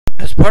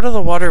As part of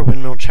the Water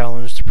Windmill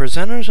Challenge, the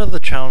presenters of the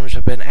challenge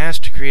have been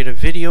asked to create a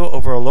video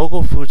over a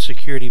local food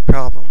security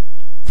problem.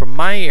 From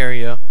my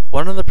area,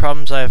 one of the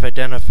problems I have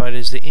identified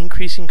is the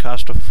increasing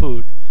cost of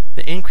food.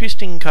 The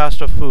increasing cost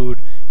of food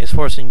is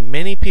forcing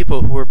many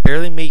people who are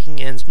barely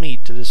making ends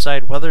meet to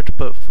decide whether to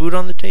put food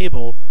on the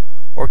table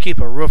or keep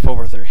a roof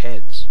over their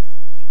heads.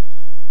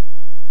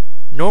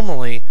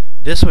 Normally,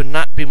 this would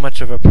not be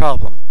much of a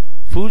problem.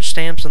 Food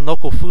stamps and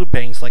local food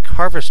banks like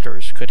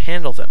harvesters could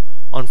handle them.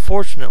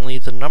 Unfortunately,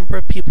 the number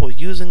of people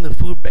using the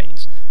food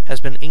banks has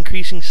been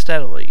increasing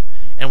steadily,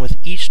 and with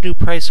each new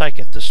price hike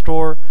at the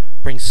store,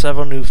 brings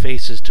several new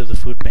faces to the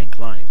food bank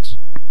lines.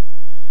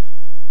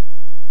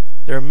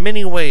 There are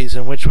many ways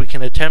in which we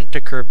can attempt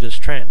to curb this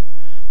trend.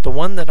 The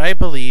one that I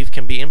believe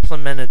can be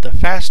implemented the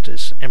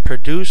fastest and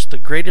produce the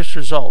greatest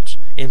results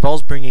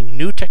involves bringing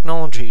new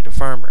technology to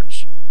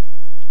farmers.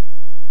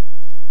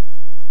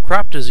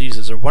 Crop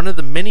diseases are one of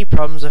the many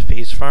problems that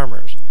face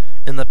farmers.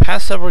 In the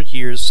past several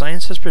years,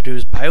 science has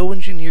produced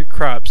bioengineered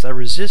crops that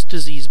resist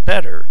disease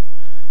better,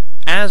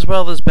 as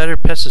well as better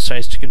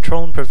pesticides to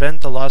control and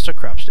prevent the loss of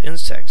crops to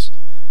insects.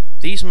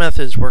 These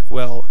methods work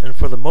well and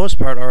for the most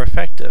part are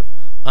effective,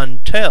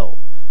 until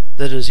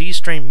the disease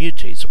strain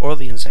mutates or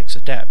the insects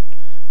adapt.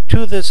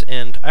 To this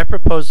end, I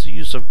propose the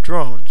use of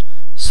drones,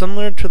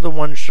 similar to the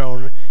one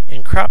shown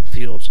in crop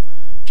fields,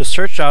 to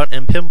search out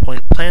and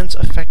pinpoint plants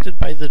affected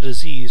by the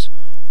disease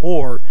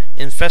or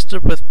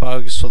infested with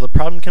bugs so the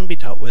problem can be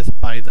dealt with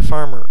by the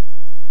farmer.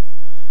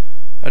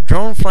 A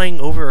drone flying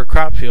over a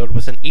crop field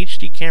with an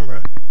HD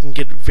camera can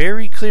get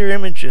very clear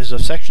images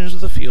of sections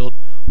of the field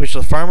which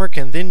the farmer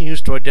can then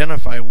use to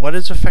identify what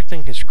is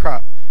affecting his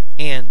crop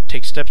and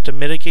take steps to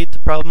mitigate the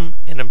problem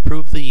and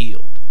improve the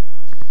yield.